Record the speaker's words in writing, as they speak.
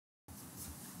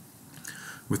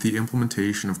With the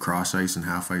implementation of cross ice and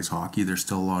half ice hockey, there's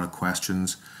still a lot of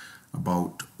questions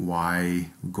about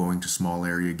why going to small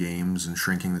area games and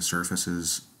shrinking the surface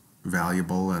is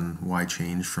valuable and why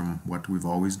change from what we've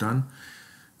always done.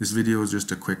 This video is just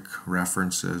a quick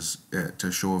reference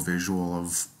to show a visual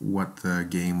of what the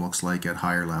game looks like at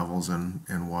higher levels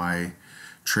and why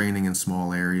training in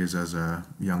small areas as a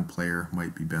young player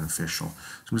might be beneficial.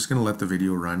 So I'm just going to let the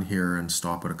video run here and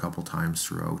stop it a couple times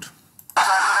throughout.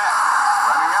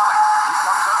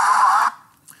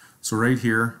 So right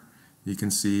here you can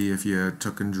see if you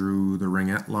took and drew the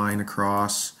ringette line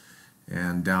across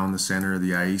and down the center of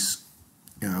the ice,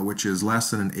 which is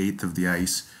less than an eighth of the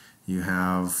ice, you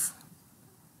have,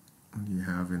 what do you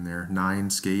have in there? 9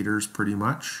 skaters pretty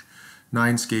much.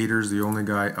 9 skaters, the only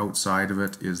guy outside of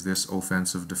it is this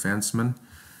offensive defenseman,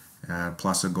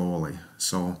 plus a goalie.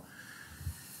 So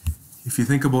if you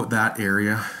think about that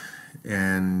area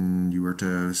and you were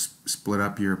to split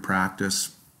up your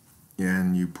practice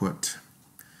and you put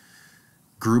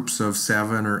groups of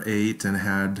 7 or 8 and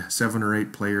had 7 or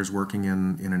 8 players working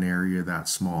in an area that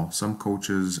small. Some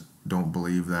coaches don't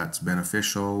believe that's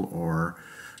beneficial or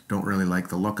don't really like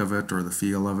the look of it or the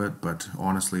feel of it, but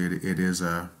honestly it is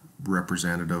a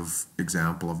representative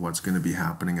example of what's going to be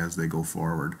happening as they go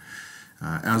forward.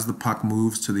 As the puck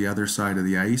moves to the other side of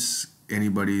the ice,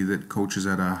 anybody that coaches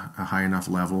at a high enough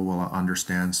level will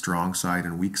understand strong side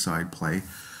and weak side play.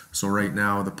 So right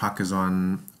now the puck is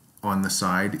on the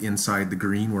side inside the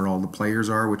green where all the players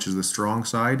are, which is the strong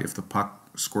side. If the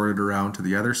puck squirted around to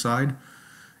the other side,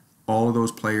 all of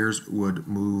those players would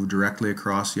move directly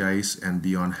across the ice and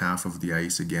be on half of the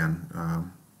ice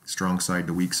again. Strong side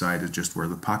to weak side is just where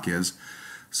the puck is.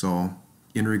 So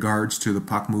in regards to the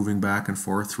puck moving back and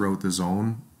forth throughout the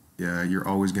zone, you're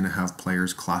always going to have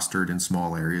players clustered in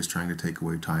small areas trying to take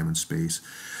away time and space.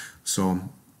 So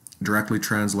directly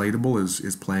translatable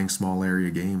is playing small area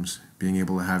games, being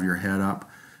able to have your head up,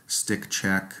 stick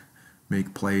check,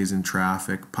 make plays in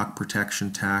traffic, puck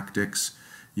protection tactics,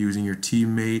 using your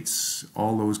teammates.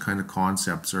 All those kind of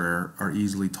concepts are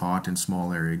easily taught in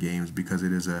small area games because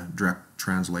it is a direct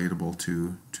translatable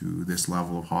to this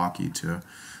level of hockey, to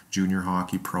junior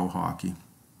hockey, pro hockey.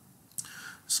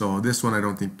 So this one I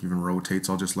don't think even rotates.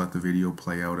 I'll just let the video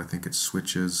play out. I think it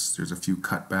switches. There's a few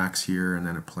cutbacks here and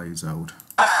then it plays out.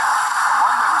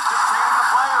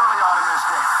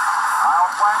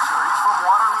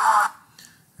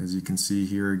 As you can see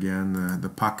here again, the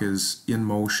puck is in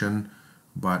motion,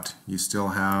 but you still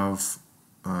have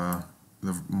the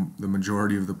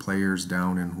majority of the players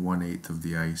down in 1/8 of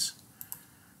the ice.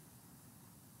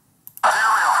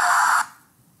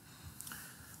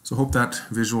 So hope that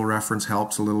visual reference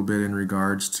helps a little bit in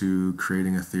regards to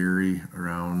creating a theory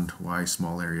around why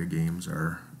small area games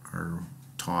are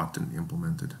taught and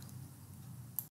implemented.